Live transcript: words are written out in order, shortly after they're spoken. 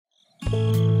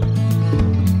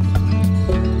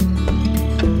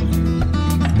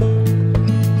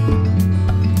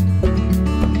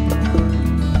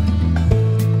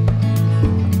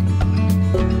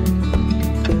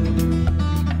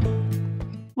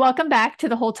Welcome back to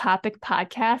the Whole Topic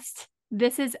podcast.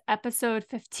 This is episode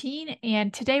 15,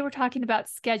 and today we're talking about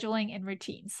scheduling and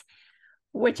routines,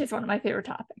 which is one of my favorite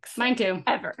topics. Mine too.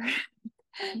 Ever.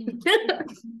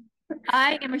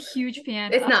 I am a huge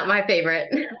fan. It's not my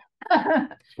favorite.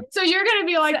 So you're going to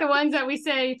be like the ones that we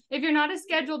say, if you're not a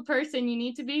scheduled person, you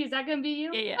need to be. Is that going to be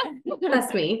you? Yeah.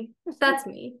 That's me. That's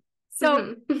me.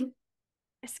 So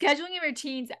scheduling and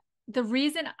routines, the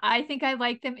reason I think I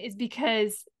like them is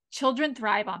because children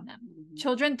thrive on them. Mm-hmm.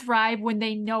 Children thrive when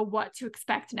they know what to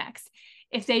expect next.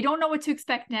 If they don't know what to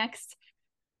expect next,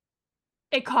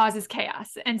 it causes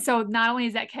chaos. And so not only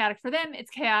is that chaotic for them, it's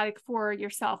chaotic for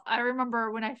yourself. I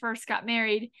remember when I first got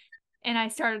married and I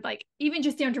started even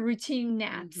just down to routine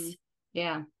naps. Mm-hmm.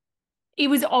 Yeah. It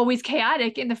was always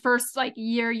chaotic in the first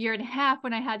year and a half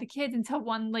when I had the kids, until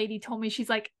one lady told me, she's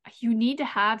like, you need to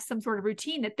have some sort of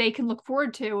routine that they can look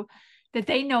forward to, that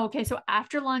they know, okay, so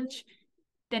after lunch,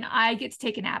 then I get to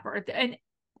take a nap. And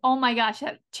oh my gosh,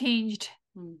 that changed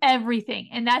everything.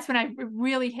 And that's when it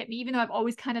really hit me, even though I've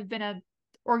always kind of been a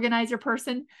organizer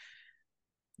person.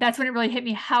 That's when it really hit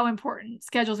me how important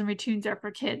schedules and routines are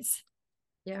for kids.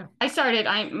 Yeah.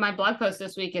 My blog post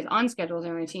this week is on schedules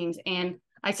and routines, and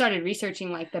I started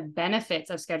researching the benefits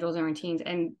of schedules and routines.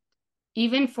 And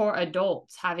even for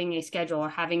adults, having a schedule or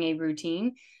having a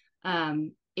routine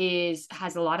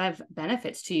has a lot of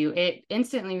benefits to you. It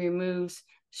instantly removes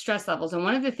stress levels. And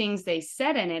one of the things they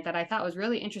said in it that I thought was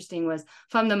really interesting was,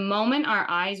 from the moment our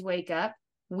eyes wake up,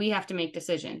 we have to make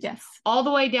decisions. Yes. All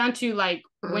the way down to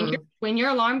when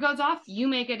your alarm goes off, you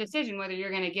make a decision whether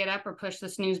you're going to get up or push the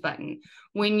snooze button.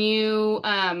 When you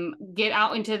get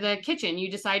out into the kitchen,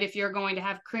 you decide if you're going to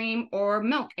have cream or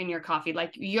milk in your coffee.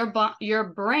 Your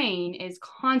brain is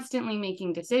constantly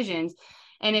making decisions.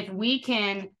 And if we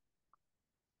can,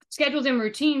 schedules and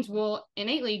routines will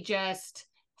innately just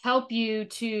help you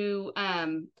to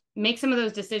make some of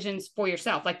those decisions for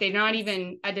yourself. They're not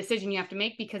even a decision you have to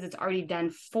make, because it's already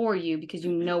done for you, because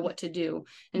you know what to do.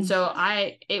 And so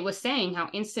it was saying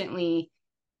how instantly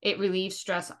it relieves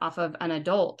stress off of an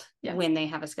adult when they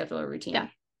have a schedule or routine. Yeah.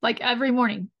 Every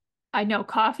morning, I know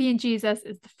coffee and Jesus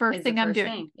is the first thing I'm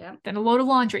doing. Yeah. Then a load of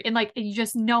laundry, and you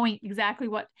just knowing exactly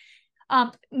what.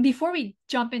 Before we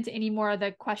jump into any more of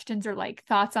the questions or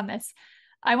thoughts on this,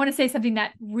 I want to say something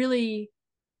that really,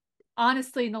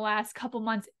 honestly, in the last couple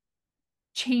months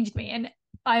changed me. And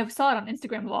I saw it on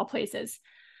Instagram of all places.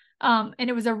 And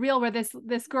it was a reel where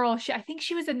this girl, I think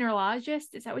she was a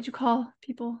neurologist. Is that what you call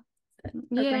people?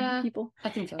 Yeah, people. I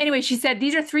think so. Anyway, she said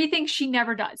these are 3 things she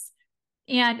never does.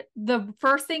 And the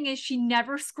first thing is she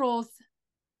never scrolls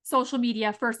social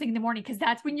media first thing in the morning, because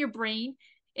that's when your brain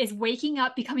is waking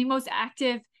up, becoming most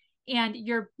active, and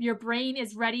your brain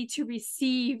is ready to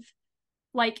receive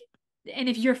and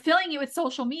if you're filling it with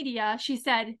social media, she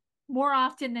said, more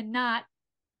often than not,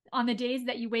 on the days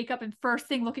that you wake up and first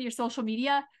thing look at your social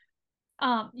media,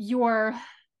 you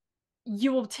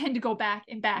will tend to go back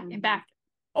and back and back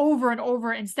over and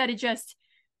over, instead of just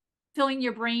filling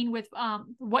your brain with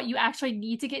what you actually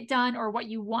need to get done or what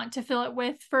you want to fill it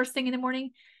with first thing in the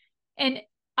morning. And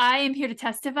I am here to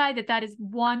testify that is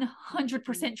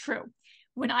 100% true.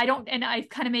 When and I've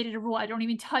kind of made it a rule, I don't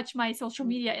even touch my social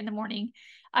media in the morning.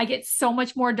 I get so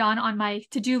much more done on my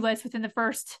to-do list within the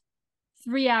first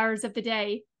 3 hours of the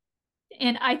day.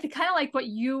 And I kind of like what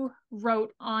you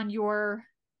wrote on yours.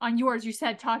 You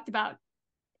talked about,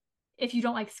 if you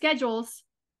don't like schedules,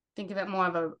 think of it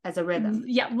more as a rhythm.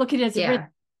 Yeah, look at it as a rhythm.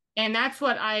 And that's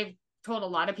what I've told a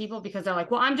lot of people, because they're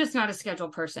like, well, I'm just not a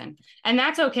scheduled person. And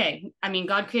that's okay. I mean,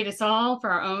 God created us all for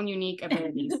our own unique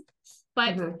abilities.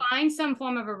 But find some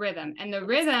form of a rhythm. And the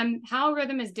rhythm, how a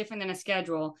rhythm is different than a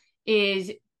schedule,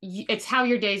 is it's how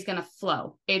your day is going to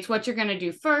flow. It's what you're going to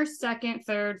do first, second,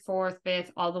 third, fourth,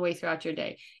 fifth, all the way throughout your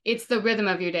day. It's the rhythm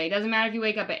of your day. It doesn't matter if you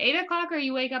wake up at 8 o'clock or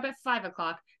you wake up at 5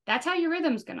 o'clock. That's how your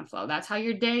rhythm's going to flow. That's how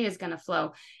your day is going to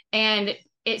flow. And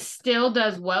it still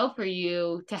does well for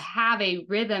you to have a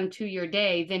rhythm to your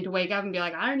day than to wake up and be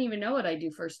like, I don't even know what I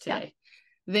do first today.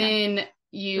 Yeah. Then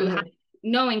you have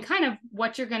knowing kind of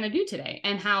what you're going to do today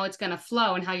and how it's going to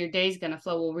flow, and how your day's going to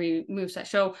flow will remove that.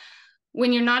 So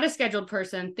when you're not a scheduled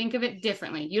person, think of it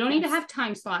differently. You don't need to have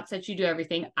time slots that you do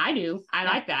everything. I do. I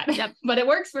like that. Yep. But it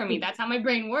works for me. That's how my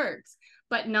brain works.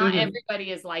 But not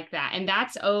everybody is like that. And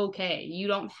that's okay. You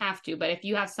don't have to. But if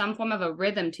you have some form of a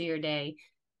rhythm to your day,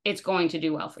 it's going to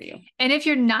do well for you. And if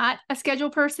you're not a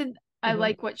scheduled person, I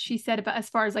like what she said about, as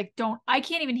far as I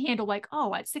can't even handle at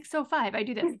 6:05 I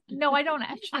do this. No, I don't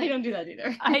actually. I don't do that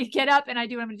either. I get up and I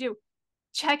do what I'm going to do.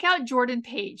 Check out Jordan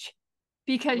Page,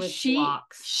 because she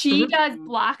does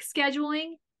block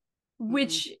scheduling,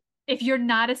 which if you're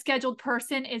not a scheduled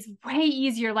person, is way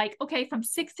easier. Like, okay, from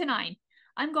 6 to 9,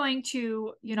 I'm going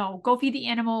to, go feed the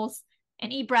animals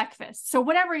and eat breakfast. So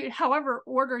however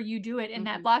order you do it in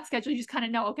that block schedule, you just kind of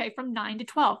know, okay, from 9 to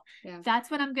 12, that's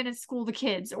when I'm going to school the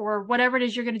kids, or whatever it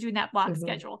is you're going to do in that block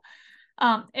schedule.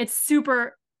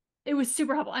 It was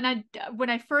super helpful. And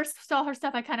when I first saw her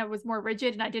stuff, I kind of was more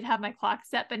rigid, and I did have my clock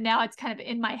set, but now it's kind of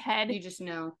in my head. You just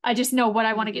know. I just know what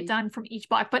I want to get done from each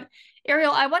block. But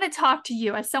Ariel, I want to talk to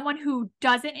you as someone who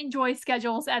doesn't enjoy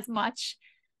schedules as much.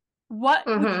 What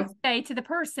would you say to the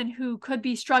person who could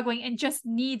be struggling and just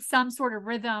needs some sort of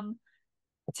rhythm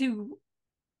to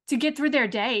get through their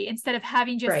day, instead of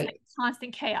having just like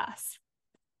constant chaos?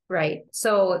 Right.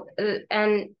 So,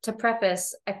 and to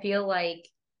preface, I feel like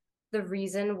the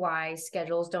reason why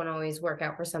schedules don't always work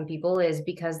out for some people is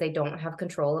because they don't have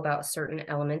control about certain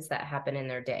elements that happen in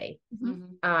their day.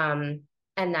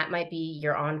 And that might be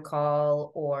you're on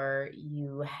call, or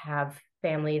you have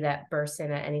family that bursts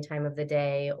in at any time of the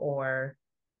day, or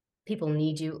people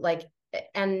need you. Like,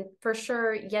 and for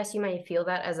sure, yes, you might feel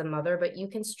that as a mother, but you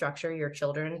can structure your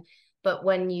children. But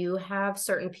when you have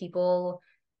certain people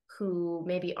who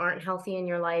maybe aren't healthy in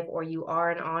your life, or you are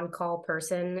an on-call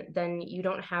person, then you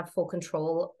don't have full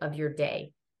control of your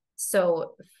day.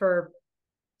 So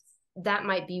that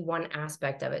might be one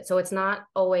aspect of it. So it's not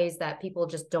always that people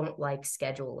just don't like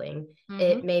scheduling.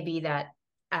 It may be that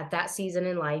at that season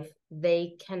in life,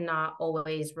 they cannot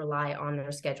always rely on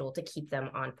their schedule to keep them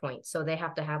on point. So they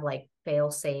have to have like fail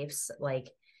safes, like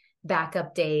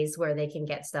backup days where they can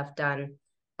get stuff done.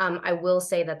 I will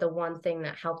say that the one thing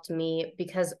that helped me,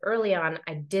 because early on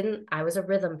I was a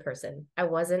rhythm person. I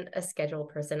wasn't a schedule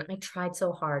person. I tried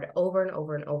so hard over and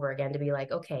over and over again to be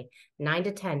like, okay, 9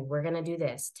 to 10, we're going to do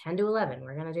this. 10 to 11,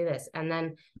 we're going to do this. And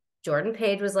then Jordan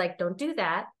Page was like, don't do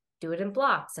that. Do it in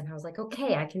blocks. And I was like,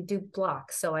 okay, I can do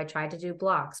blocks. So I tried to do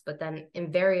blocks, but then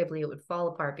invariably it would fall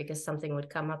apart because something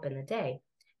would come up in the day.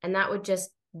 And that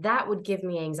would give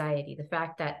me anxiety. The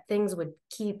fact that things would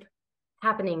keep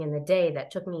happening in the day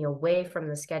that took me away from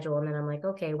the schedule. And then I'm like,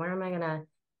 okay, where am I going to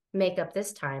make up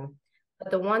this time? But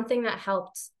the one thing that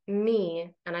helped me,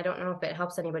 and I don't know if it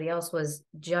helps anybody else, was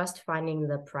just finding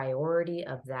the priority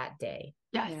of that day.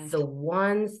 Yes. The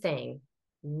one thing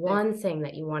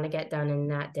that you want to get done in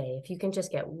that day. If you can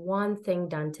just get one thing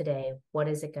done today, what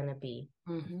is it going to be?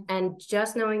 And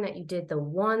just knowing that you did the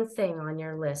one thing on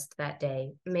your list that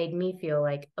day made me feel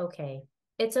like, okay,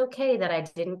 it's okay that I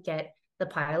didn't get the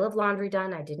pile of laundry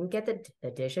done. I didn't get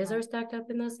the dishes are stacked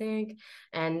up in the sink,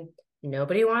 and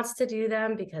nobody wants to do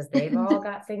them because they've all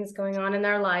got things going on in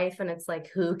their life. And it's like,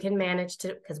 who can manage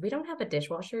to, because we don't have a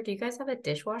dishwasher. Do you guys have a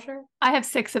dishwasher? I have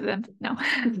 6 of them. No.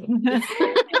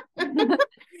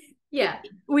 Yeah.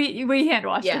 We hand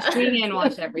wash. We hand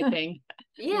wash everything.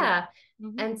 Yeah.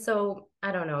 And so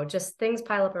I don't know, just things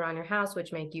pile up around your house,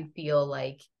 which make you feel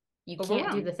like you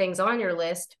can't do the things on your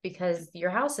list because your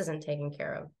house isn't taken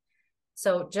care of.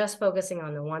 So just focusing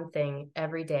on the one thing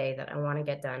every day that I want to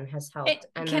get done has helped.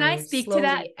 And can I speak to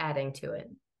that? Adding to it.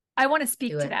 I want to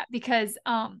speak to that because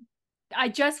I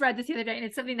just read this the other day, and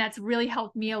it's something that's really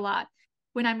helped me a lot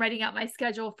when I'm writing out my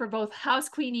schedule for both house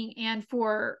cleaning and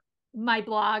for my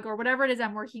blog or whatever it is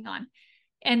I'm working on.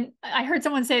 And I heard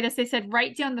someone say this. They said,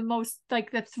 write down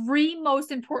the 3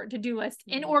 most important to-do list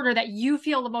in order that you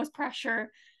feel the most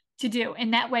pressure to do.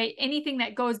 And that way, anything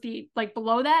that goes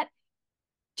below that,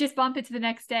 just bump it to the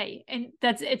next day. And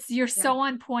you're so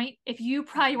on point. If you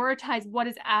prioritize what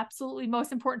is absolutely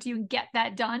most important to you and get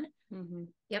that done,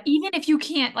 even if you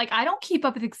can't, I don't keep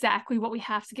up with exactly what we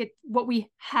have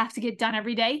to get done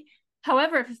every day.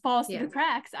 However, if it falls through the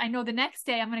cracks, I know the next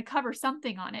day I'm going to cover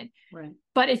something on it. Right.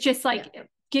 But it's just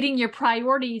getting your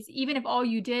priorities, even if all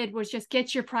you did was just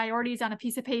get your priorities on a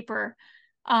piece of paper.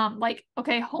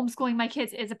 Okay, homeschooling my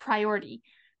kids is a priority.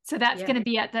 So that's going to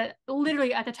be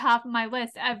literally at the top of my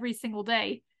list every single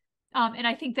day. And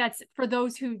I think that's for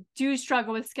those who do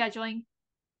struggle with scheduling,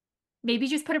 maybe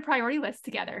just put a priority list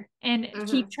together and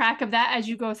keep track of that as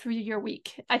you go through your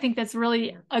week. I think that's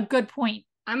really a good point.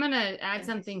 I'm going to add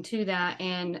something to that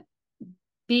and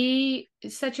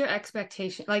set your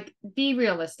expectation, be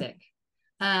realistic.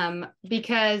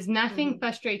 Because nothing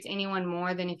frustrates anyone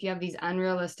more than if you have these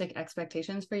unrealistic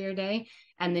expectations for your day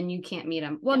and then you can't meet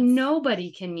them. Well,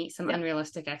 nobody can meet some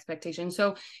unrealistic expectations.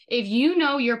 So if you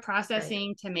know you're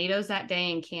processing tomatoes that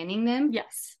day and canning them,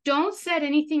 don't set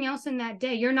anything else in that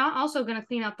day. You're not also going to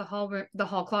clean out the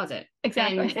hall closet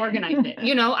and organize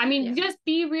it. Just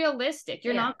be realistic.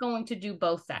 You're not going to do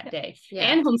both that day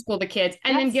and homeschool the kids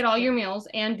and then get all your meals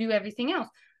and do everything else.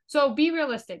 So be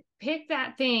realistic. Pick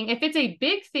that thing. If it's a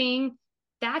big thing,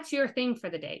 that's your thing for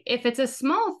the day. If it's a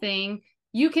small thing,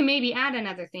 you can maybe add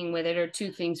another thing with it or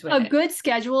two things with A it. good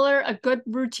scheduler, a good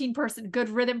routine person, good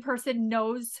rhythm person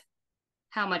knows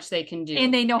how much they can do.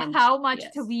 And they know how much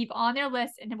yes. to leave on their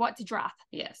list and what to drop.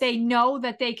 Yes. They know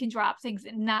that they can drop things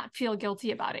and not feel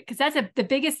guilty about it. Because that's the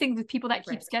biggest thing with people that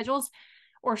keep schedules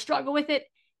or struggle with it,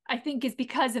 I think, is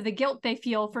because of the guilt they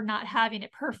feel for not having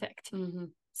it perfect. Mm-hmm.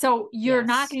 So you're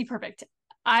not going to be perfect.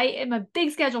 I am a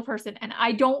big schedule person and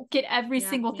I don't get every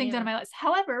single thing done on my list.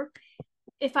 However,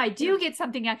 if I do get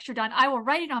something extra done, I will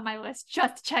write it on my list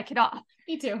just to check it off.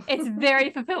 Me too. It's very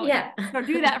fulfilling. So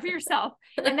do that for yourself.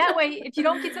 And that way, if you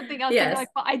don't get something else, you're like,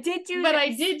 well, I did do but this. I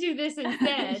did do this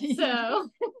instead. So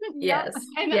yes.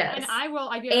 And I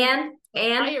will and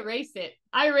I erased it.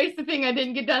 I erased the thing I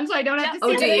didn't get done so I don't have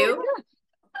to see it.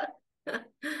 Oh,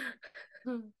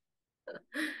 do you?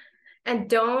 And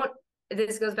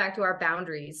this goes back to our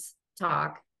boundaries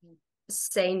talk.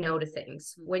 Say no to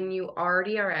things when you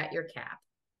already are at your cap.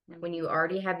 When you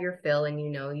already have your fill and you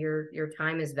know your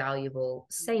time is valuable,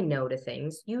 say no to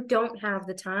things. You don't have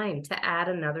the time to add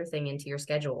another thing into your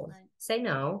schedule. Say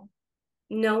no.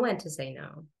 Know when to say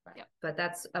no. But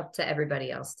that's up to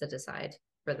everybody else to decide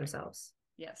for themselves.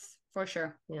 Yes, for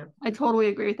sure. Yeah. I totally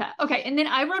agree with that. Okay. And then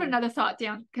I wrote another thought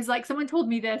down because like someone told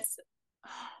me this.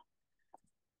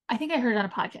 I think I heard it on a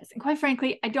podcast. And quite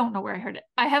frankly, I don't know where I heard it.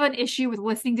 I have an issue with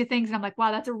listening to things and I'm like,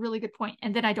 wow, that's a really good point.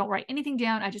 And then I don't write anything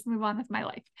down. I just move on with my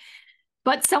life.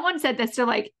 But someone said this. They're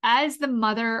like, as the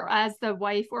mother, or as the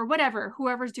wife or whatever,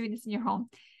 whoever's doing this in your home,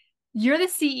 you're the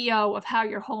CEO of how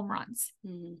your home runs.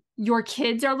 Mm-hmm. Your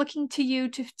kids are looking to you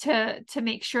to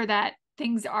make sure that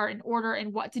things are in order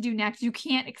and what to do next. You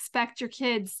can't expect your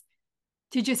kids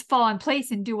to just fall in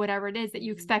place and do whatever it is that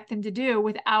you expect them to do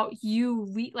without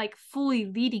you fully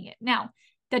leading it. Now,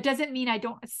 that doesn't mean I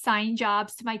don't assign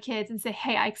jobs to my kids and say,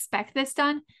 hey, I expect this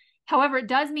done. However, it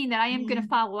does mean that I am going to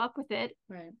follow up with it.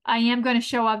 Right. I am going to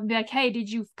show up and be like, hey, did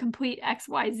you complete X,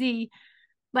 Y, Z?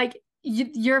 Like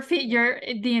you're creating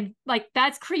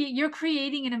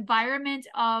an environment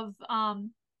of, I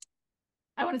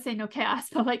want to say no chaos,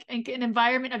 but like an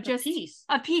environment of just peace.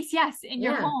 Yes. In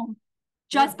your home.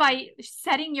 Just by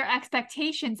setting your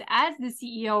expectations as the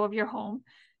CEO of your home,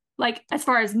 like as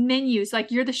far as menus,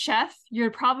 like you're the chef, you're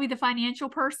probably the financial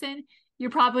person, you're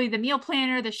probably the meal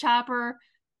planner, the shopper,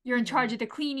 you're in charge of the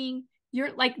cleaning,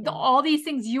 you're like all these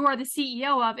things you are the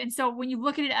CEO of. And so when you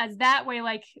look at it as that way,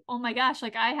 like, oh my gosh,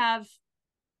 like I have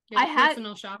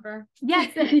personal shopper.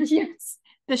 Yes, yes.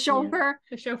 The chauffeur.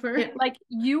 The chauffeur. Like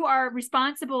you are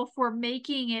responsible for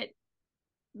making it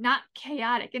not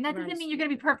chaotic. And that doesn't mean you're going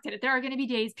to be perfect at it. There are going to be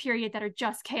days, period, that are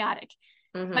just chaotic.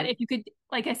 Mm-hmm. But if you could,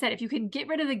 like I said, if you can get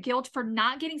rid of the guilt for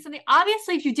not getting something,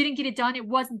 obviously, if you didn't get it done, it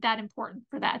wasn't that important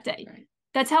for that day. Right.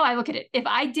 That's how I look at it. If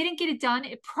I didn't get it done,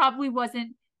 it probably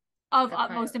wasn't of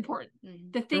utmost importance.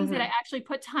 Mm-hmm. The things that I actually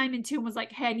put time into and was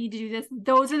like, hey, I need to do this.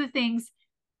 Those are the things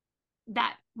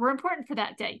that were important for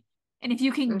that day. And if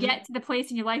you can get to the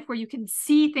place in your life where you can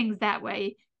see things that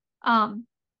way,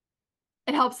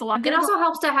 it helps a lot. It also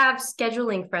helps to have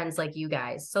scheduling friends like you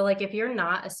guys. So like if you're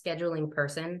not a scheduling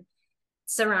person,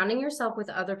 surrounding yourself with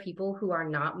other people who are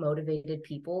not motivated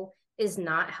people is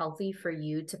not healthy for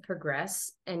you to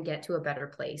progress and get to a better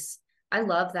place. I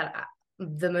love that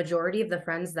the majority of the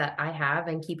friends that I have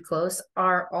and keep close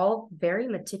are all very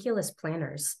meticulous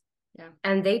planners. Yeah.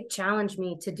 And they challenge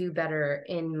me to do better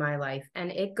in my life.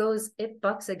 And it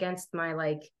bucks against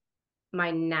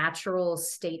my natural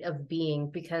state of being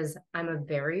because I'm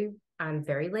very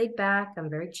laid back. I'm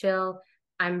very chill.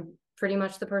 I'm pretty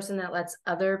much the person that lets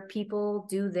other people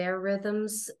do their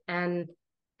rhythms and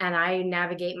I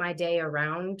navigate my day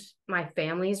around my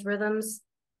family's rhythms,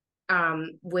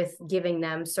 with giving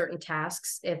them certain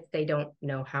tasks if they don't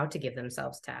know how to give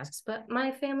themselves tasks. But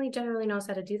my family generally knows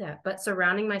how to do that. But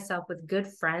surrounding myself with good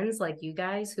friends like you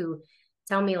guys who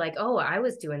tell me like, oh, I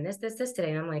was doing this today.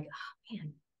 And I'm like, oh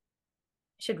man,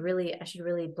 I should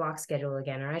really block schedule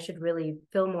again, or I should really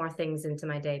fill more things into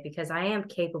my day because I am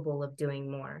capable of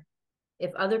doing more.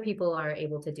 If other people are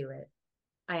able to do it,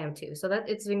 I am too. So that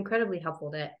it's incredibly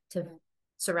helpful to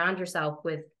surround yourself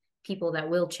with if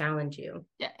will challenge you.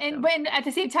 Yeah. And when at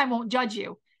the same time won't judge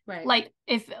you. Right. Like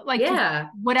if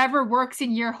whatever works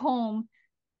in your home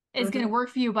is going to work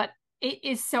for you. But it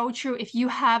is so true. If you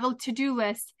have a to-do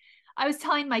list, I was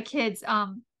telling my kids,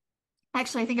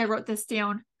 actually, I think I wrote this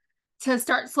down, to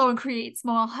start slow and create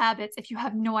small habits if you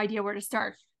have no idea where to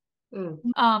start.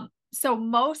 So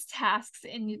most tasks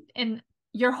in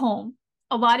your home,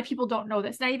 a lot of people don't know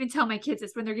this. And I even tell my kids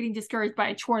this when they're getting discouraged by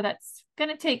a chore that's going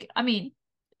to take,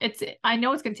 I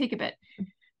know it's going to take a bit.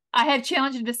 I have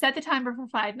challenged them to set the timer for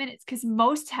 5 minutes because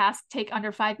most tasks take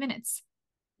under 5 minutes.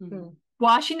 Mm-hmm.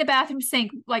 washing the bathroom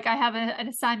sink. Like I have an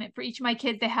assignment for each of my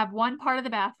kids. They have one part of the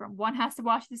bathroom. One has to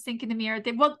wash the sink and the mirror.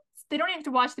 They don't have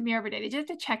to wash the mirror every day. They just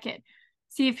have to check it,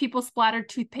 see if people splattered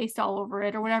toothpaste all over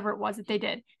it or whatever it was that they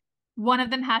did. One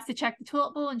of them has to check the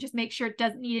toilet bowl and just make sure it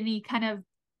doesn't need any kind of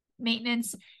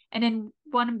maintenance. And then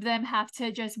one of them have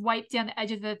to just wipe down the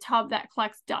edge of the tub that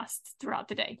collects dust throughout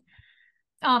the day.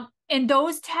 And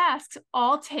those tasks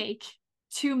all take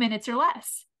 2 minutes or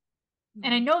less.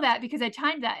 And I know that because I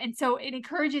timed that. And so it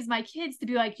encourages my kids to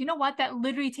be like, you know what? That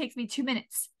literally takes me 2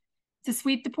 minutes. To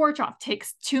sweep the porch off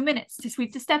takes 2 minutes. To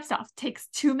sweep the steps off takes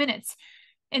 2 minutes.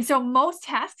 And so most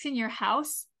tasks in your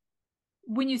house,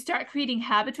 when you start creating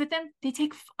habits with them, they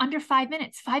take under 5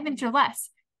 minutes, 5 minutes or less.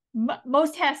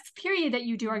 Most tasks, period, that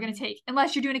you do are going to take,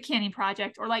 unless you're doing a canning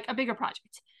project or like a bigger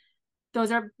project.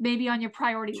 Those are maybe on your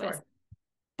priority list.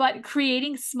 But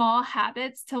creating small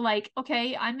habits to like,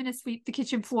 okay, I'm going to sweep the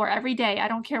kitchen floor every day. I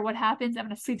don't care what happens. I'm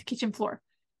going to sweep the kitchen floor.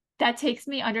 That takes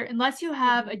me under, unless you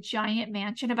have a giant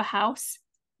mansion of a house,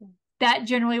 that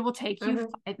generally will take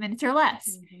you 5 minutes or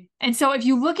less. And so if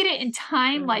you look at it in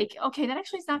time, like, okay, that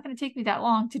actually is not going to take me that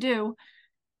long to do.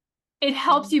 It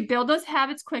helps you build those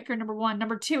habits quicker, number one.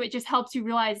 Number two, it just helps you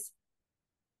realize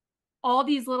all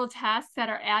these little tasks that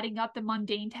are adding up, the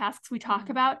mundane tasks we talk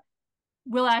about,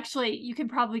 will actually, you can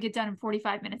probably get done in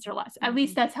 45 minutes or less. At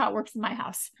least that's how it works in my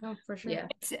house. Oh, for sure. Yeah.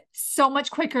 It's so much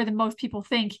quicker than most people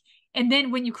think. And then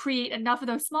when you create enough of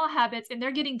those small habits and they're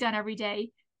getting done every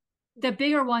day, the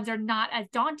bigger ones are not as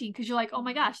daunting because you're like, oh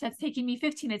my gosh, that's taking me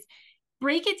 15 minutes.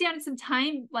 Break it down in some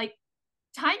time, like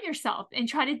time yourself and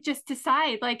try to just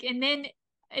decide, like, and then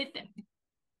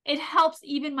it helps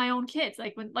even my own kids.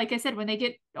 Like when, like I said, when they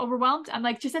get overwhelmed, I'm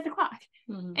like, just set the clock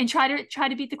and try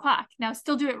to beat the clock. Now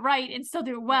still do it right and still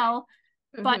do it well,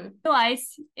 but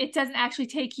realize it doesn't actually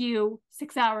take you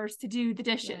 6 hours to do the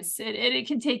dishes. It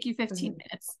can take you 15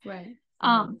 minutes. Right.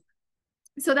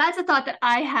 So that's a thought that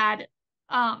I had.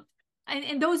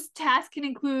 And those tasks can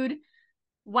include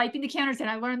wiping the counters. And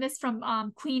I learned this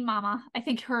from Clean Mama. I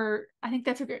think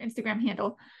that's her Instagram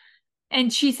handle.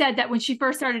 And she said that when she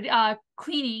first started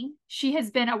cleaning, she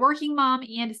has been a working mom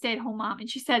and a stay-at-home mom. And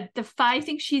she said the 5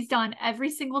 things she's done every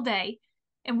single day,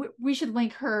 and we should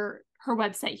link her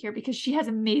website here because she has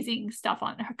amazing stuff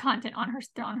on her content on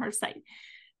her site.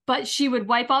 But she would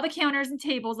wipe all the counters and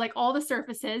tables, like all the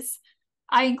surfaces.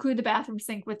 I include the bathroom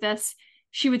sink with this.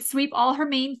 She would sweep all her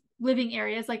main living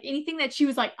areas, like anything that she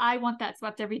was like, I want that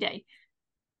swept every day.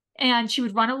 And she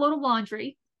would run a load of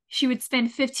laundry. She would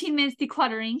spend 15 minutes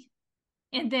decluttering.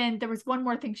 And then there was one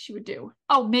more thing she would do.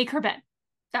 Oh, make her bed.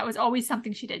 That was always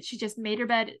something she did. She just made her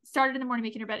bed, started in the morning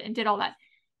making her bed and did all that.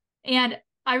 And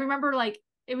I remember like,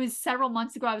 it was several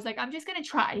months ago. I was like, I'm just going to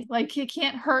try. Like, it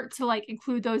can't hurt to like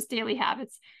include those daily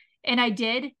habits. And I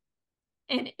did.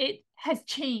 And it has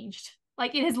changed.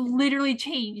 Like it has literally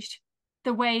changed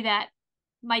the way that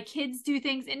my kids do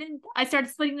things. And then I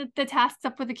started splitting the tasks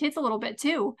up with the kids a little bit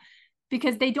too,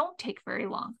 because they don't take very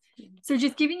long. So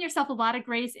just giving yourself a lot of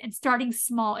grace and starting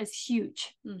small is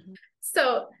huge.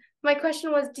 So my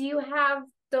question was, do you have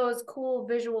those cool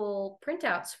visual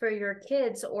printouts for your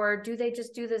kids, or do they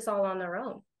just do this all on their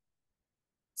own?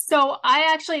 So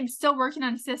I actually am still working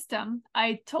on a system.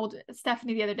 I told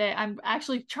Stephanie the other day, I'm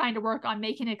actually trying to work on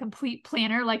making a complete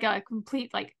planner, like a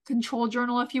complete like control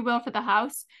journal, if you will, for the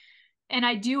house. And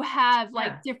I do have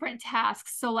like different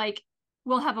tasks. So like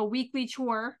we'll have a weekly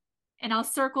chore and I'll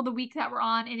circle the week that we're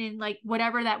on. And in like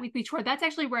whatever that weekly chore, that's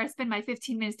actually where I spend my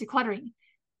 15 minutes decluttering.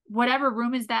 Whatever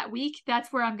room is that week,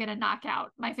 that's where I'm going to knock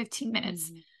out my 15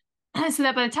 minutes. So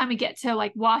that by the time we get to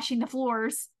like washing the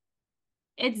floors,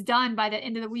 it's done by the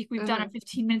end of the week. We've done our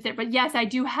 15 minutes there. But yes, I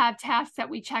do have tasks that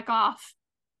we check off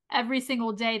every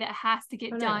single day that has to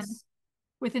get done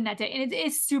within that day. And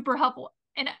it's super helpful.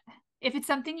 And if it's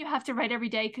something you have to write every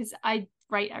day, because I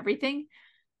write everything,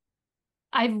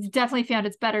 I've definitely found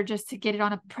it's better just to get it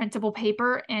on a printable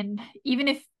paper. And even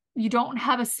if you don't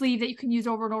have a sleeve that you can use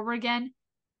over and over again,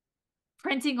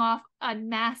 printing off a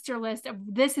master list of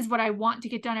this is what I want to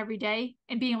get done every day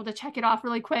and being able to check it off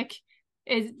really quick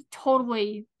is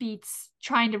totally beats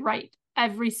trying to write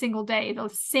every single day the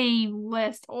same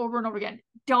list over and over again.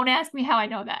 Don't ask me how I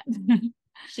know that.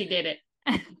 She did it.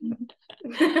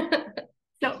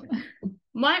 So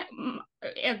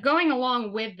going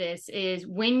along with this is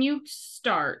when you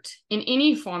start in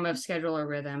any form of schedule or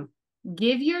rhythm,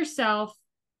 give yourself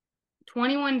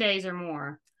 21 days or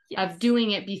more of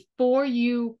doing it before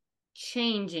you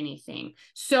change anything.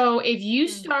 So if you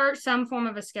start some form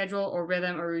of a schedule or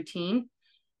rhythm or routine,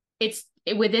 it's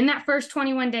within that first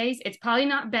 21 days, it's probably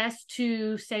not best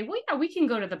to say, well, yeah, we can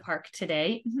go to the park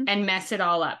today and mess it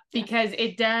all up, because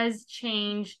it does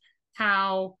change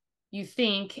how you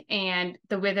think and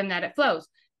the rhythm that it flows.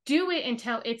 Do it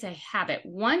until it's a habit.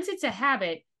 Once it's a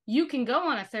habit, you can go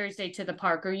on a Thursday to the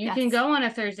park, or you can go on a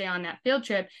Thursday on that field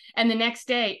trip, and the next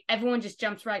day everyone just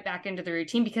jumps right back into the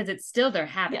routine because it's still their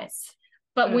habit.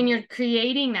 But when you're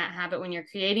creating that habit, when you're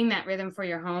creating that rhythm for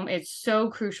your home, it's so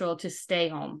crucial to stay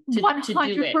home.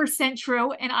 100%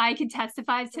 true. And I can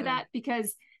testify to that,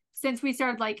 because since we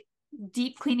started like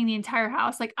deep cleaning the entire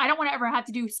house, like I don't want to ever have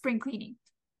to do spring cleaning.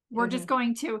 We're just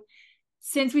going to,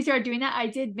 since we started doing that, I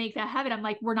did make that habit. I'm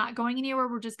like, we're not going anywhere.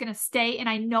 We're just going to stay. And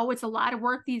I know it's a lot of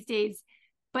work these days,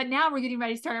 but now we're getting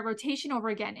ready to start our rotation over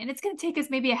again. And it's going to take us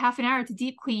maybe a half an hour to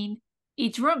deep clean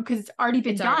each room because it's already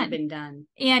been done.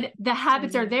 And the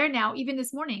habits are there now. Even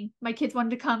this morning, my kids wanted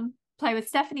to come play with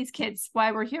Stephanie's kids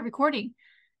while we're here recording.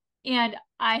 And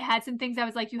I had some things I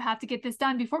was like, you have to get this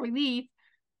done before we leave.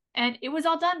 And it was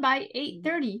all done by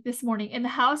 8:30 this morning. And the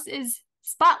house is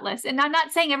spotless. And I'm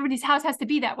not saying everybody's house has to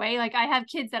be that way. Like I have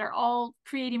kids that are all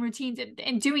creating routines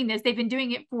and doing this. They've been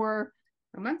doing it for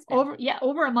a month now.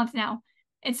 over a month now.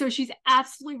 And so she's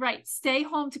absolutely right. Stay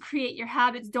home to create your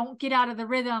habits. Don't get out of the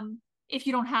rhythm if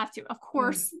you don't have to. Of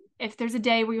course, if there's a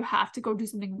day where you have to go do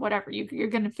something, whatever, you're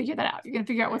going to figure that out. You're going to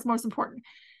figure out what's most important.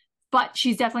 But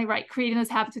she's definitely right. Creating those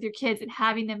habits with your kids and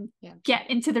having them get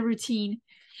into the routine.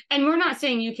 And we're not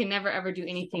saying you can never, ever do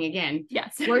anything again.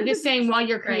 Yes. We're just saying while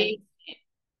you're creating it,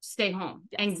 stay home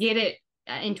and get it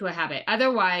into a habit.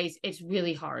 Otherwise, it's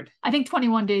really hard. I think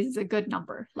 21 days is a good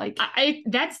number. Like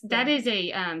that is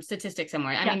a statistic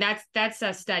somewhere. I mean, that's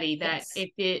a study that if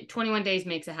it 21 days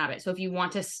makes a habit. So if you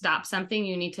want to stop something,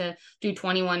 you need to do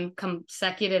 21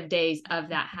 consecutive days of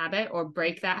that habit or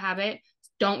break that habit.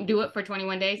 Don't do it for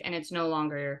 21 days and it's no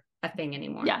longer a thing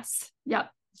anymore. Yes. Yep.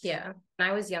 Yeah. When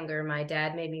I was younger, my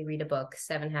dad made me read a book,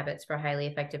 7 Habits for Highly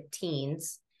Effective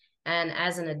Teens. And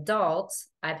as an adult,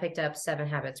 I picked up 7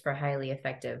 Habits for Highly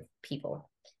Effective People.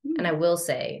 And I will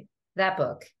say that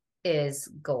book is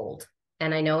gold.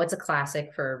 And I know it's a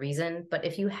classic for a reason, but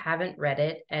if you haven't read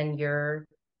it and you're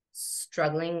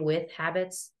struggling with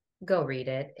habits, go read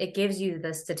it. It gives you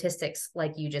the statistics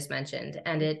like you just mentioned.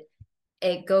 And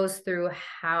it goes through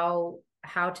how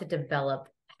to develop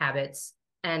habits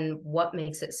and what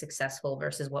makes it successful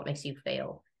versus what makes you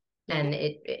fail. And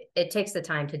it takes the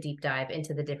time to deep dive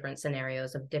into the different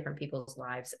scenarios of different people's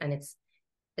lives. And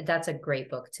that's a great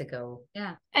book to go.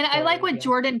 Yeah. And I like what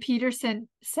Jordan Peterson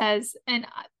says. And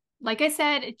like I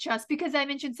said, just because I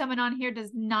mentioned someone on here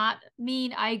does not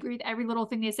mean I agree with every little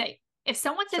thing they say. If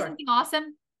someone says something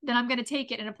awesome, then I'm going to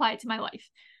take it and apply it to my life.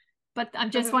 But I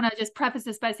just want to just preface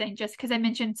this by saying, just because I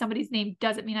mentioned somebody's name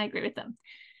doesn't mean I agree with them.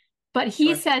 But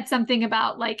he said something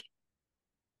about like,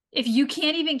 if you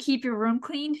can't even keep your room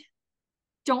cleaned,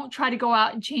 don't try to go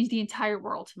out and change the entire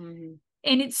world. And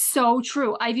it's so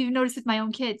true. I've even noticed with my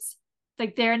own kids,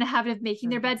 like they're in the habit of making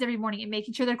their beds every morning and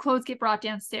making sure their clothes get brought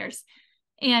downstairs.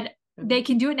 And they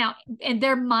can do it now. And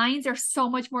their minds are so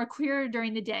much more clearer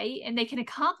during the day and they can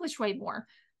accomplish way more.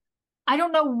 I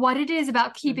don't know what it is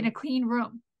about keeping a clean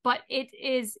room, but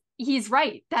he's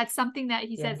right. That's something that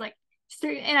he says like,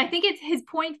 and I think his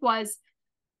point was,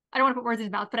 I don't want to put words in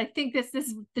his mouth, but I think this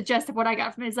is the gist of what I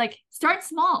got from it is like, start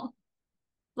small.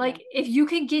 Like if you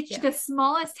can get the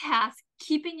smallest task,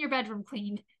 keeping your bedroom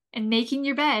cleaned and making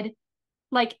your bed,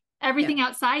 like everything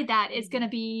outside that is going to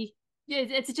be,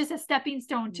 it's just a stepping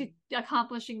stone to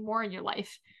accomplishing more in your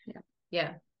life.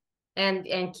 Yeah.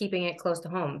 And keeping it close to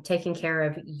home, taking care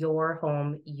of your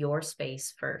home, your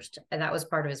space first. And that was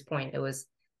part of his point. It was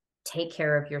take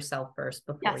care of yourself first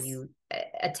before you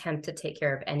attempt to take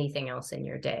care of anything else in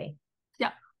your day.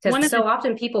 Yeah. Because so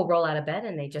often people roll out of bed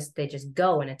and they just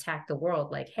go and attack the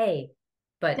world like, hey,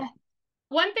 but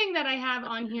one thing that I have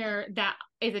on here that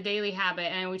is a daily habit,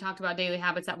 and we talked about daily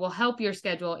habits that will help your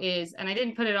schedule is, and I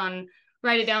didn't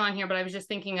write it down on here, but I was just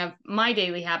thinking of my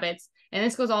daily habits. And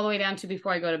this goes all the way down to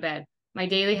before I go to bed. My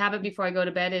daily habit before I go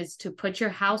to bed is to put your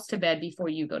house to bed before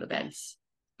you go to bed.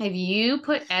 If you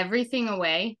put everything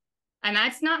away, and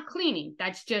that's not cleaning,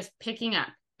 that's just picking up.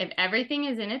 If everything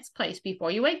is in its place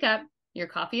before you wake up, your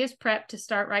coffee is prepped to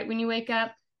start right when you wake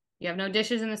up. You have no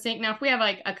dishes in the sink. Now, if we have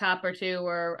like a cup or two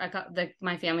or a cup,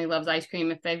 my family loves ice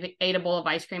cream. If they've ate a bowl of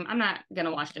ice cream, I'm not going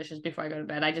to wash dishes before I go to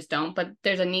bed. I just don't. But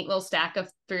there's a neat little stack of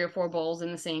 3 or 4 bowls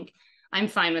in the sink. I'm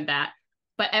fine with that.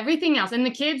 But everything else, and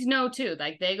the kids know too,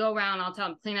 like they go around, I'll tell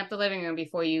them, clean up the living room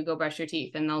before you go brush your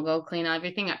teeth, and they'll go clean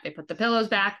everything up. They put the pillows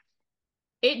back.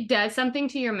 It does something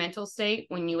to your mental state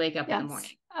when you wake up in the morning.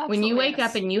 When you wake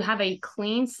up and you have a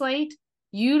clean slate,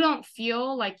 you don't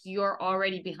feel like you're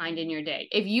already behind in your day.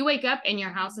 If you wake up and your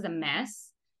house is a mess,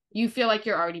 you feel like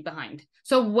you're already behind.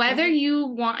 So whether you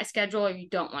want a schedule or you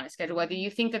don't want a schedule, whether you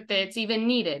think that it's even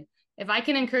needed, if I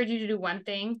can encourage you to do one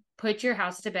thing, put your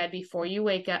house to bed before you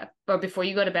wake up or before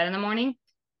you go to bed in the morning,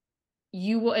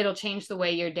 it'll change the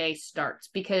way your day starts,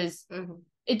 because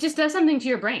it just does something to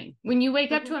your brain. When you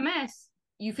wake up to a mess,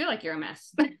 you feel like you're a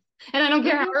mess. And I don't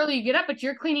care how early you get up, but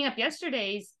you're cleaning up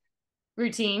yesterday's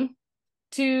routine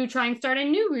to try and start a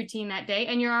new routine that day,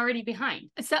 and you're already behind.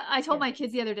 So I told my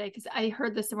kids the other day, because I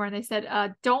heard this somewhere, and they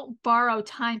said, don't borrow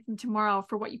time from tomorrow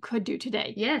for what you could do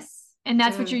today. Yes. And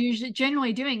that's what you're usually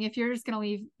generally doing if you're just going to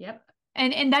leave. Yep.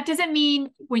 And that doesn't mean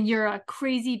when you're a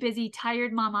crazy, busy,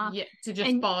 tired mama. Yeah, to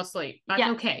just fall asleep. That's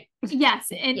okay. Yes.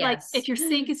 And like if your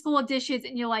sink is full of dishes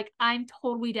and you're like, I'm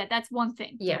totally dead, that's one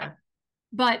thing. Yeah.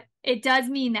 But it does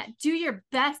mean that do your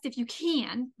best if you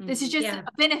can. This is just a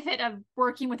benefit of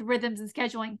working with rhythms and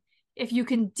scheduling. If you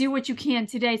can do what you can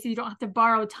today, so you don't have to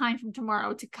borrow time from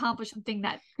tomorrow to accomplish something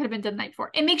that could have been done the night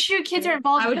before. And make sure your kids are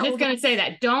involved. I was just going to say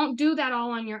that. Don't do that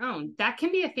all on your own. That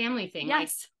can be a family thing.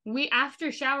 Yes. Like after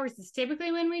showers is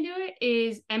typically when we do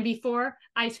it, and before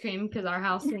ice cream, because our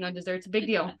house, dessert's a big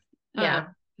deal. Yeah.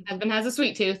 Husband has a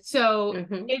sweet tooth. So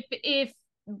if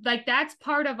like that's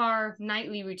part of our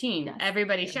nightly routine. Yes.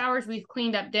 Everybody showers, we've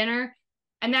cleaned up dinner.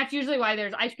 And that's usually why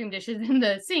there's ice cream dishes in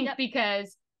the sink,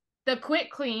 because the quick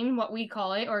clean, what we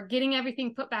call it, or getting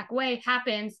everything put back away,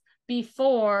 happens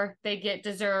before they get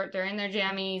dessert. They're in their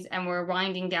jammies and we're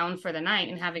winding down for the night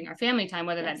and having our family time,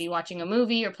 whether that be watching a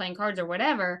movie or playing cards or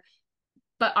whatever.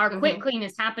 But our quick clean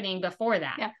is happening before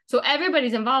that. Yeah. So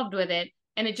everybody's involved with it,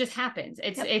 and it just happens.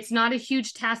 It's not a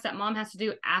huge task that mom has to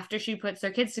do after she puts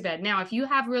their kids to bed. Now, if you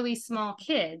have really small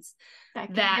kids,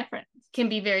 that can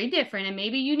be very different. And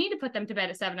maybe you need to put them to bed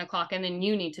at 7 o'clock and then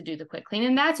you need to do the quick clean,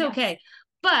 and that's okay.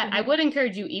 But I would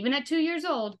encourage you, even at 2 years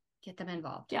old, get them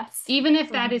involved. Yes. Even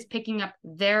if that is picking up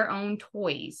their own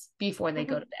toys before they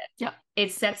go to bed. Yeah.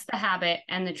 It sets the habit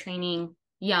and the training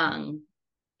young,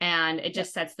 and it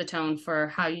just sets the tone for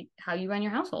how you run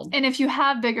your household. And if you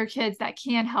have bigger kids, that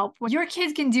can help. Your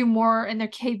kids can do more, and they're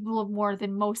capable of more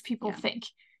than most people think.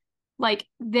 Like,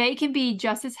 they can be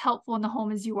just as helpful in the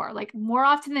home as you are. Like, more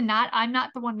often than not, I'm not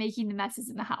the one making the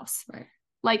messes in the house. Right.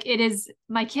 Like, it is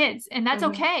my kids, and that's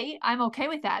okay. I'm okay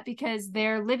with that, because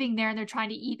they're living there and they're trying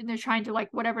to eat and they're trying to, like,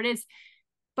 whatever it is,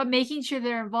 but making sure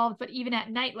they're involved. But even at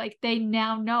night, like, they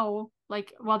now know,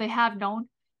 like, well, they have known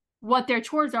what their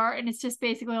chores are. And it's just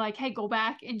basically like, hey, go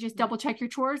back and just double check your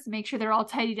chores, make sure they're all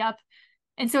tidied up.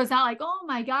 And so it's not like, oh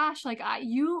my gosh, like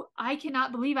I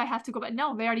cannot believe I have to go back.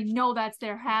 No, they already know that's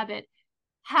their habit.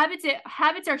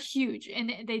 Habits are huge,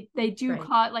 and they do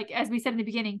cause, like, as we said in the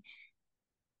beginning,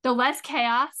 the less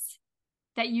chaos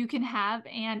that you can have,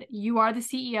 and you are the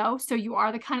CEO, so you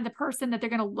are the kind of the person that they're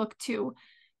going to look to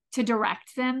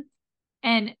direct them.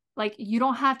 And like, you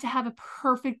don't have to have a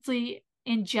perfectly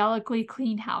angelically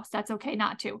clean house. That's okay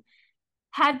not to.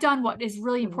 Have done what is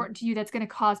really important to you that's going to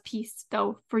cause peace,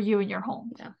 though, for you and your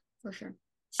home. Yeah, for sure.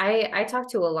 I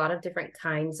talk to a lot of different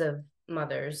kinds of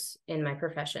mothers in my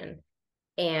profession,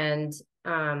 and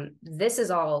this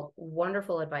is all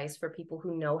wonderful advice for people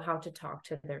who know how to talk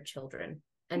to their children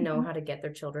and know how to get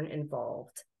their children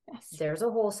involved. Yes. There's a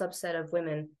whole subset of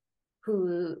women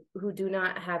who do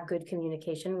not have good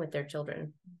communication with their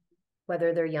children,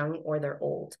 whether they're young or they're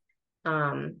old.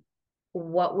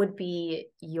 What would be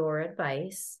your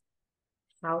advice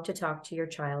how to talk to your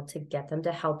child to get them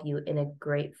to help you in a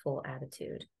grateful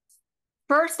attitude?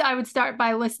 First, I would start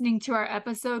by listening to our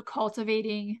episode,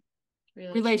 Cultivating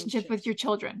Relationships with Your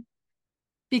Children,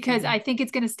 because I think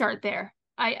it's going to start there.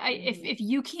 If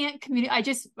you can't communicate,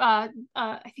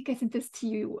 I think I sent this to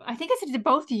you. I think I sent it to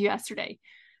both of you yesterday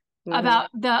about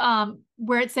the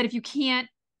where it said if you can't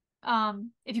have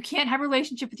a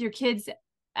relationship with your kids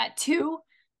at 2,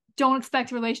 don't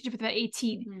expect a relationship with them at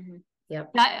 18.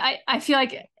 Yep. I feel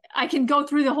like I can go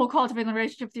through the whole cultivating the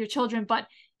relationship with your children, but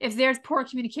if there's poor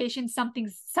communication, something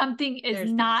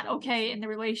is not okay in the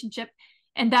relationship.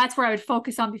 And that's where I would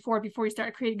focus on before you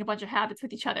start creating a bunch of habits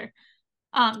with each other.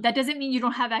 That doesn't mean you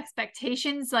don't have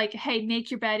expectations, like, hey, make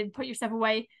your bed and put your stuff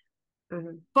away,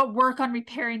 but work on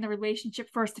repairing the relationship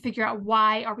first to figure out,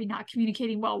 why are we not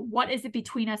communicating well? What is it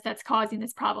between us that's causing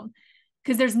this problem?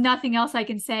 Because there's nothing else I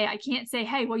can say. I can't say,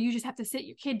 hey, well, you just have to sit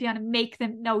your kid down and make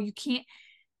them. No, you can't.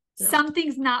 No.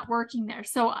 Something's not working there.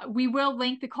 So we will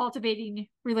link the cultivating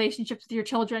relationships with your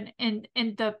children in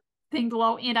the thing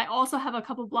below. And I also have a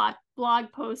couple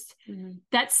blog posts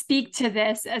that speak to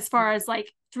this, as far as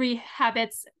like 3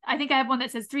 habits. I think I have one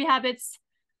that says 3 habits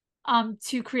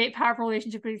to create powerful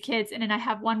relationships with your kids. And then I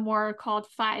have one more called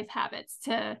 5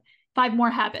 more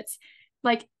habits.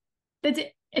 Like,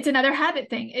 it's another habit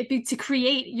thing. It'd be to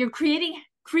create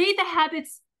the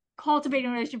habits, cultivating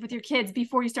a relationship with your kids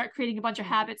before you start creating a bunch of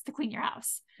habits to clean your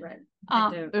house. Right. To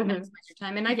maximize your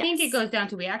time. And I think it goes down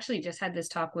to, we actually just had this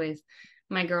talk with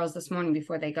my girls this morning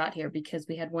before they got here, because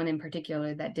we had one in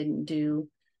particular that didn't do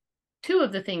 2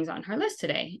 of the things on her list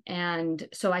today. And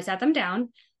so I sat them down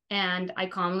and I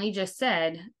calmly just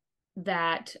said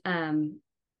that,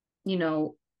 you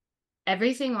know,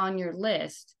 everything on your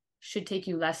list should take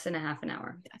you less than a half an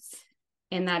hour. Yes.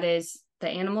 And that is the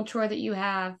animal chore that you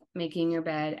have, making your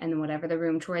bed, and whatever the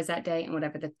room chore is that day, and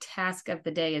whatever the task of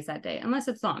the day is that day, unless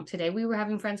it's long. Today we were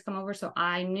having friends come over, so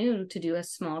I knew to do a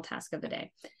small task of the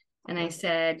day. And I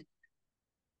said,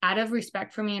 out of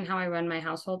respect for me and how I run my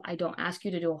household, I don't ask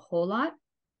you to do a whole lot,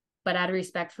 but out of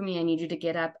respect for me, I need you to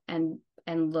get up and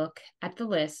look at the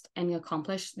list and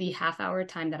accomplish the half-hour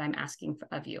time that I'm asking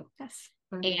of you. Yes.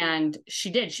 And she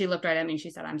did. She looked right at me and she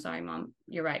said, I'm sorry, Mom,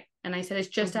 you're right. And I said, it's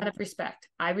just out of respect.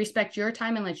 I respect your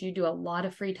time and let you do a lot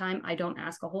of free time. I don't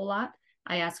ask a whole lot.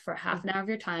 I ask for half an hour of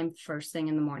your time first thing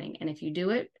in the morning. And if you do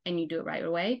it and you do it right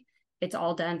away, it's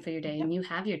all done for your day and you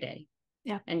have your day.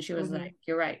 Yeah. And she was like,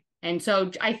 you're right. And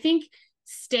so I think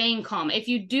staying calm, if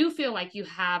you do feel like you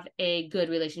have a good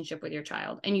relationship with your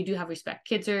child and you do have respect,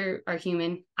 kids are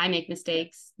human. I make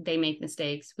mistakes. They make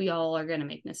mistakes. We all are going to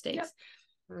make mistakes.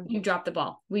 Yep. You dropped the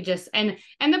ball. We just, and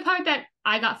the part that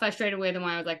I got frustrated with and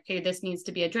why I was like, okay, this needs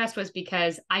to be addressed, was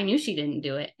because I knew she didn't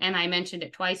do it. And I mentioned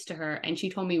it twice to her and she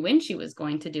told me when she was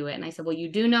going to do it. And I said, well,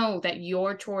 you do know that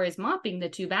your chore is mopping the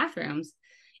 2 bathrooms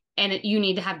and you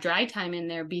need to have dry time in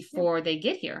there before they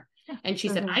get here. And she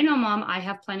said, I know, Mom, I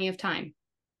have plenty of time.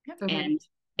 And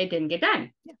it didn't get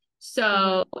done.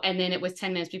 So, and then it was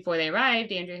 10 minutes before they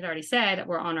arrived. Andrea had already said,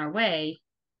 we're on our way.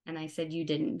 And I said, you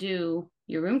didn't do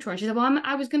your room chore. And she said, well,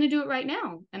 I was going to do it right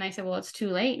now. And I said, well, it's too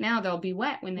late now. They'll be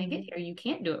wet when they get here. You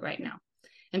can't do it right now.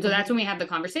 And so that's when we had the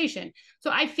conversation. So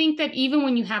I think that even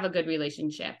when you have a good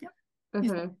relationship,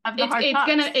 they're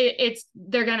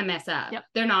gonna mess up.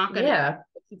 They're not gonna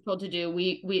told to do.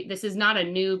 We this is not a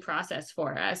new process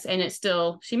for us, and it's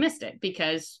still, she missed it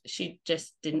because she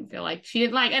just didn't feel like she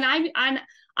didn't like. And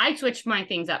I switched my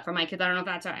things up for my kids. I don't know if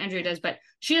that's how Andrea does, but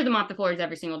she doesn't mop the floors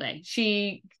every single day.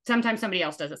 Sometimes somebody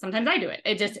else does it. Sometimes I do it.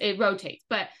 It rotates.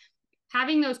 But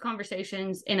having those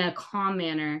conversations in a calm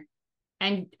manner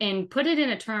and put it in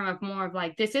a term of more of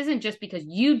like, this isn't just because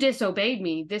you disobeyed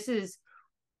me. This is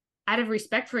out of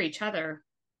respect for each other.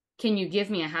 Can you give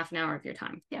me a half an hour of your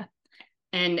time? Yeah.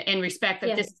 And respect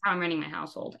that this is how I'm running my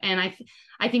household. And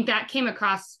I think that came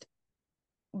across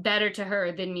better to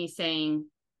her than me saying,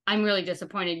 I'm really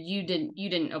disappointed you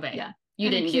didn't obey. Yeah. You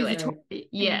didn't do it.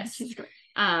 Yes.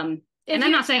 And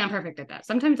I'm not saying I'm perfect at that.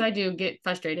 Sometimes I do get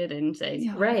frustrated and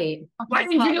say, right, why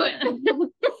didn't you do it?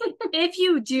 If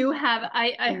you do have,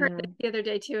 I heard it the other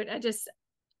day too, and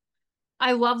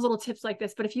I love little tips like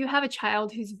this, but if you have a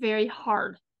child who's very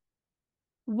hard,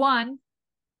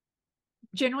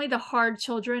 generally the hard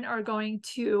children are going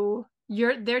to,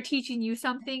 they're teaching you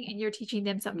something and you're teaching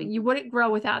them something. You wouldn't grow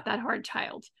without that hard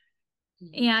child.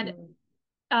 And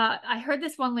I heard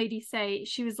this one lady say,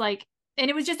 she was like, and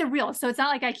it was just a reel, so it's not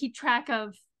like I keep track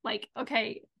of like,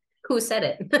 okay, who said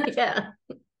it? Yeah.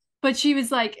 But she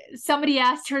was like, somebody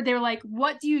asked her, they were like,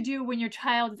 what do you do when your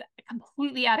child is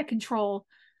completely out of control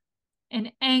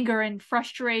and anger and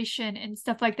frustration and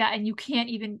stuff like that, and you can't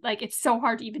even, like, it's so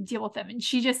hard to even deal with them? And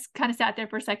she just kind of sat there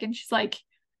for a second. She's like,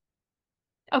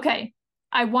 okay,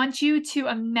 I want you to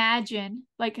imagine,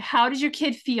 like, how does your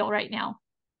kid feel right now?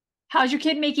 How's your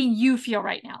kid making you feel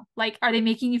right now? Like, are they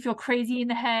making you feel crazy in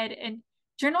the head? And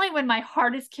generally when my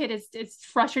hardest kid is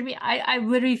frustrating me, I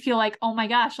literally feel like, oh my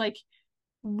gosh, like,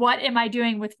 what am I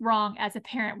doing with wrong as a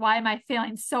parent? Why am I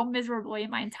failing so miserably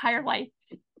in my entire life?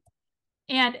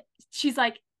 And she's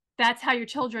like, that's how your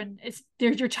child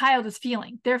is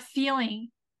feeling. They're feeling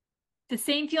the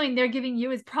same feeling they're giving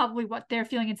you is probably what they're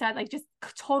feeling inside, like just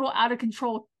total out of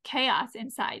control chaos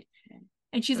inside.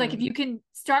 And she's like, if you can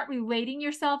start relating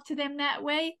yourself to them that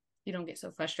way, you don't get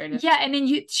so frustrated. Yeah. And then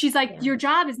she's like, your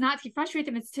job is not to frustrate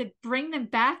them. It's to bring them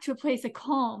back to a place of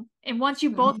calm. And once you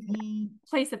both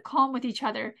place of calm with each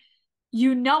other,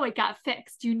 you know, it got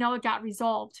fixed. You know, it got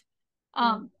resolved.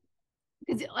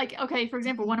 Because like, okay, for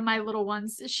example, one of my little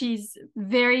ones, she's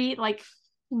very like,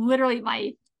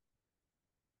 literally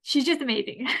she's just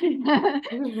amazing.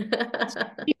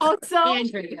 Also,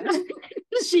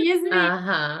 she is me.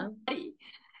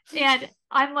 And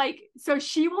I'm like, so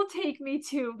she will take me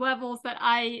to levels that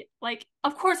I like,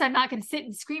 of course I'm not going to sit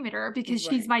and scream at her because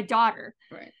she's my daughter,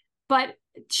 but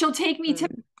she'll take me to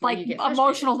like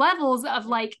emotional levels of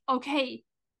like, okay,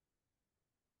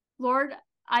 Lord,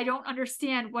 I don't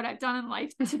understand what I've done in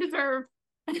life to deserve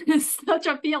such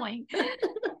a feeling.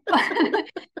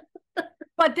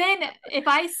 But then if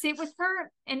I sit with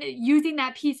her and using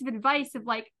that piece of advice of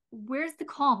like, where's the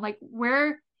calm? Like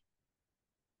where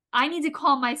I need to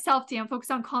calm myself down, focus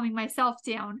on calming myself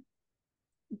down.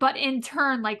 But in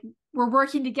turn, like we're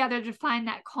working together to find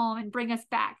that calm and bring us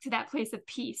back to that place of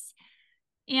peace.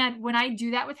 And when I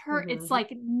do that with her, it's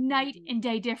like night and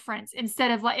day difference.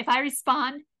 Instead of like, if I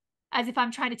respond as if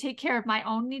I'm trying to take care of my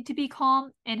own need to be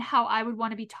calm and how I would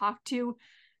want to be talked to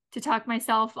talk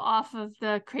myself off of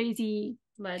the crazy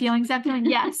feelings I'm feeling.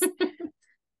 Yes.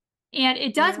 And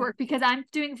it does work because I'm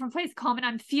doing it from a place of calm and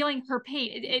I'm feeling her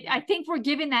pain. I think we're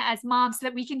given that as moms so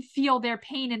that we can feel their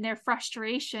pain and their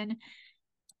frustration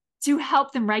to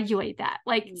help them regulate that.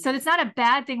 Like, so it's not a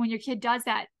bad thing when your kid does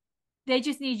that. They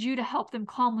just need you to help them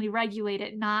calmly regulate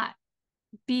it, not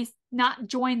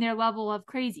join their level of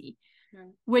crazy,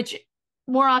 which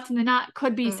more often than not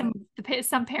could be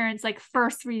some parents like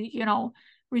first,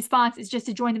 response is just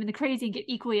to join them in the crazy and get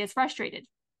equally as frustrated.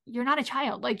 You're not a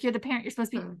child. Like you're the parent. You're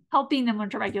supposed to be helping them learn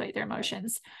to regulate their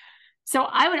emotions. So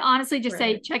I would honestly just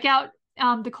say, check out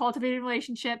the Cultivating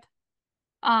Relationship.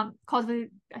 I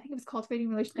think it was Cultivating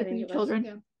Relationship with Your Children.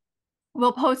 Yeah.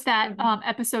 We'll post that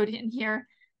episode in here.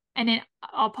 And then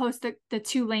I'll post the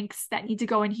 2 links that need to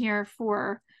go in here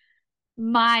for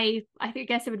I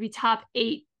guess it would be top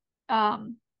 8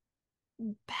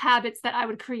 habits that I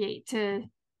would create to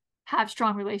have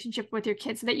strong relationship with your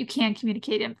kids so that you can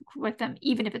communicate with them,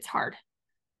 even if it's hard.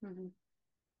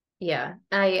 Yeah.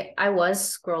 I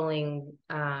was scrolling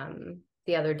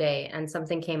the other day and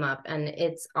something came up, and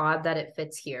it's odd that it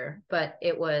fits here, but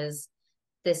it was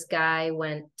this guy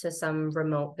went to some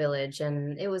remote village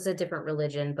and it was a different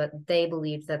religion, but they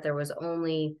believed that there was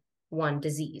only one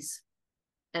disease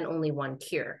and only one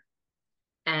cure.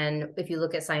 And if you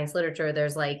look at science literature,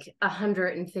 there's like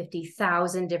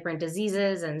 150,000 different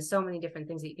diseases and so many different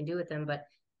things that you can do with them.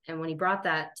 And when he brought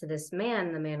that to this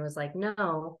man, the man was like,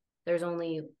 no, there's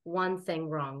only one thing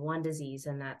wrong, one disease,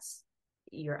 and that's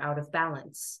you're out of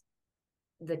balance.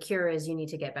 The cure is you need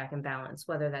to get back in balance,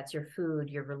 whether that's your food,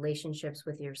 your relationships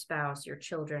with your spouse, your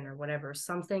children, or whatever.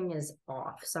 Something is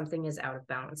off. Something is out of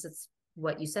balance. It's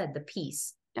what you said, the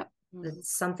peace. Yep.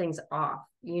 Something's off.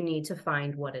 You need to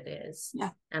find what it is.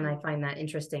 Yeah. And I find that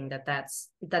interesting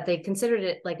that they considered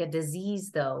it like a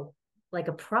disease, though, like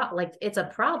it's a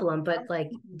problem, but like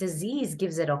disease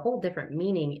gives it a whole different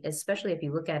meaning, especially if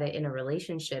you look at it in a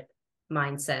relationship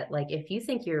mindset. Like if you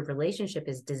think your relationship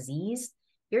is diseased,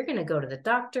 you're going to go to the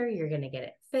doctor, you're going to get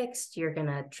it fixed, you're going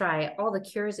to try all the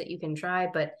cures that you can try.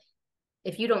 But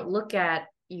if you don't look at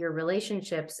your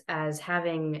relationships as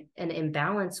having an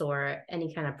imbalance or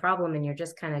any kind of problem, and you're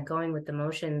just kind of going with the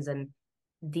motions and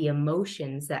the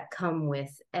emotions that come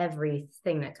with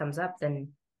everything that comes up, then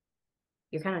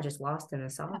you're kind of just lost in the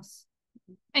sauce.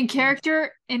 And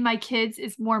character in my kids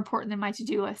is more important than my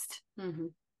to-do list.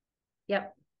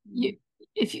 Yep.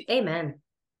 Amen.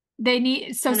 They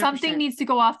need, so 100%. Something needs to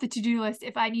go off the to-do list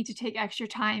if I need to take extra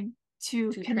time to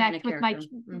connect with my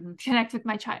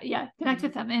child. Yeah. Connect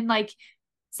with them. And like,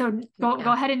 so go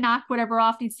ahead and knock whatever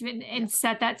off needs to be and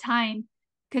set that time,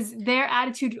 because their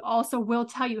attitude also will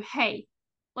tell you, hey,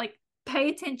 like pay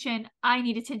attention. I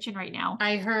need attention right now.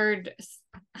 I heard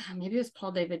maybe it was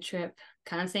Paul David Tripp,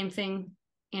 kind of same thing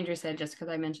Andrew said, just because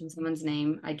I mentioned someone's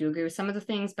name. I do agree with some of the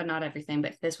things, but not everything.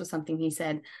 But this was something he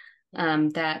said,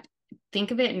 that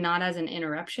think of it not as an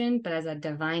interruption, but as a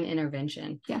divine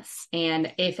intervention. Yes.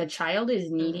 And if a child is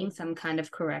needing some kind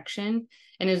of correction,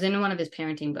 and it was in one of his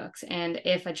parenting books, and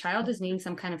if a child is needing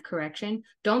some kind of correction,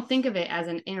 don't think of it as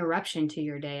an interruption to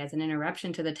your day, as an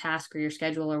interruption to the task or your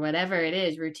schedule or whatever it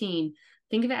is, routine.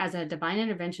 Think of it as a divine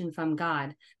intervention from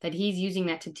God, that he's using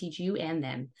that to teach you and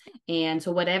them. And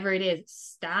so whatever it is,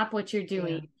 stop what you're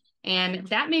doing. Yeah. And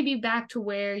that may be back to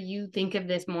where you think of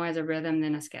this more as a rhythm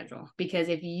than a schedule. Because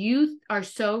if you are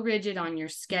so rigid on your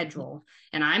schedule,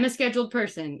 and I'm a scheduled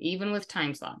person, even with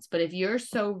time slots, but if you're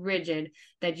so rigid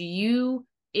that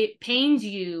it pains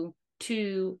you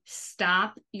to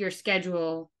stop your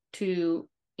schedule to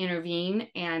intervene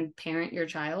and parent your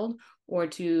child or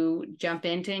to jump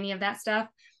into any of that stuff,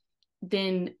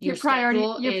 then your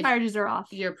priorities are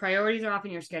off. Your priorities are off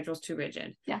and your schedule's too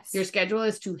rigid. Yes. Your schedule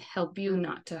is to help you,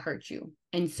 not to hurt you.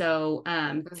 And so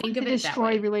think of it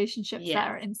destroy relationships that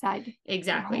are inside.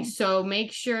 Exactly. So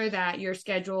make sure that your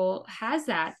schedule has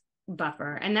that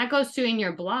buffer. And that goes to in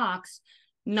your blocks,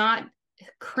 not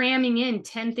cramming in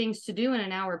 10 things to do in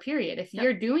an hour period. If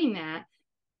you're doing that,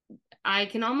 I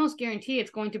can almost guarantee it's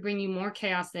going to bring you more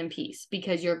chaos than peace,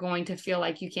 because you're going to feel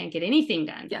like you can't get anything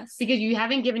done. Yes. Because you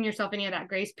haven't given yourself any of that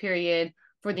grace period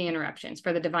for the interruptions,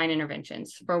 for the divine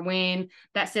interventions, for when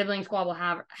that sibling squabble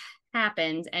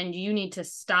happens and you need to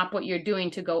stop what you're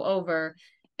doing to go over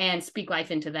and speak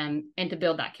life into them and to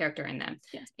build that character in them.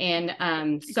 Yes.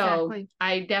 And so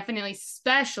I definitely,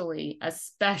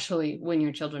 especially when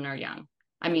your children are young.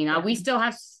 I mean, we still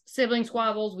have sibling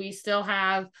squabbles. We still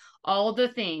have all the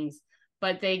things,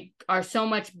 but they are so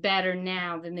much better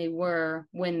now than they were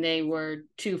when they were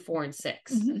 2, 4, and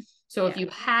 6. Mm-hmm. So if you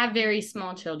have very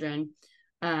small children,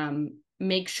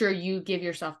 make sure you give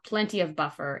yourself plenty of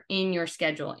buffer in your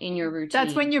schedule, in your routine.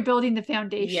 That's when you're building the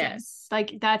foundation. Yes.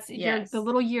 The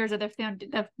little years are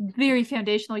the very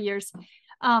foundational years.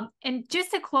 And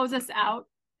just to close us out,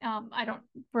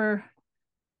 we're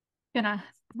gonna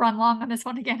run long on this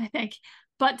one again, I think.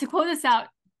 But to close us out,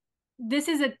 this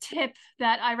is a tip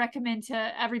that I recommend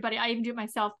to everybody. I even do it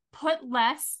myself. Put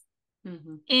less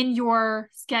in your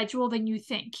schedule than you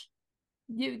think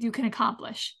you can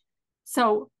accomplish.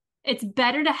 So it's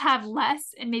better to have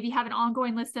less and maybe have an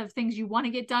ongoing list of things you want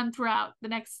to get done throughout the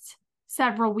next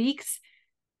several weeks.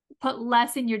 Put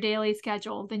less in your daily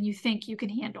schedule than you think you can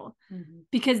handle.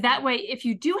 Because that way, if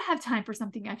you do have time for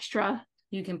something extra,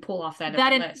 you can pull off that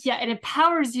list. Yeah, it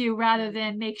empowers you rather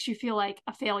than makes you feel like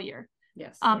a failure.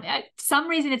 Yes. At some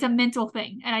reason, it's a mental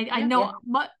thing. And I know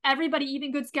everybody,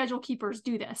 even good schedule keepers,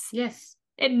 do this. Yes.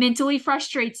 It mentally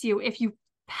frustrates you if you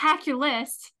pack your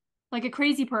list like a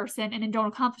crazy person and then don't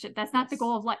accomplish it. That's not the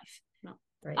goal of life. No.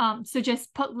 Right. So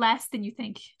just put less than you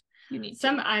think you need.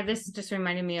 This just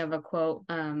reminded me of a quote.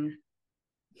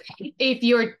 If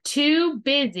you're too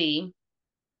busy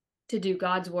to do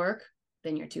God's work,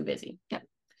 then you're too busy. Yep.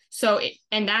 So,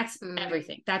 and that's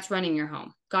everything. That's running your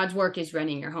home. God's work is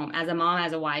running your home. As a mom,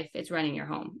 as a wife, it's running your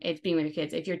home. It's being with your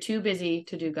kids. If you're too busy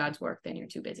to do God's work, then you're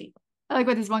too busy. I like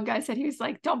what this one guy said. He was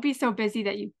like, don't be so busy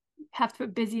that you have to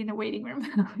put busy in the waiting room.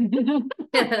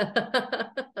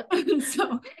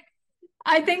 So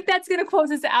I think that's going to close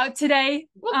us out today.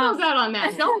 We'll close out on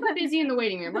that. Don't put busy in the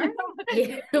waiting room, right?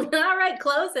 All right,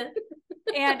 close it.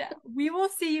 And we will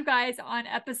see you guys on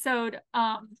episode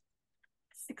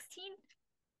 16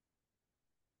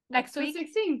 next week.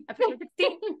 16. Episode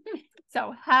 16.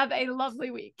 So have a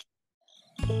lovely week.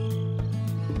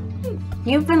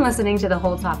 You've been listening to the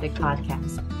Whole Topic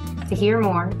podcast. To hear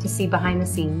more, to see behind the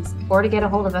scenes, or to get a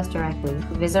hold of us directly,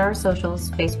 visit our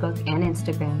socials, Facebook and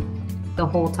Instagram, The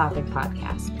Whole Topic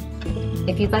Podcast.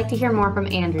 If you'd like to hear more from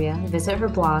Andrea, visit her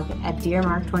blog at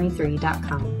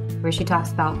dearmark23.com, where she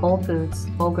talks about whole foods,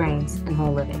 whole grains, and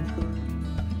whole living.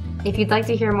 If you'd like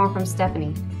to hear more from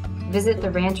Stephanie, visit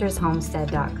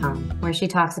theranchershomestead.com, where she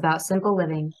talks about simple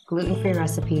living, gluten-free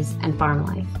recipes, and farm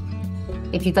life.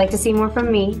 If you'd like to see more from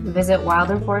me, visit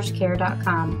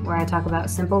wildandforestcare.com, where I talk about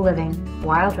simple living,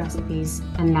 wild recipes,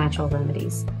 and natural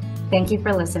remedies. Thank you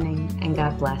for listening, and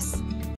God bless.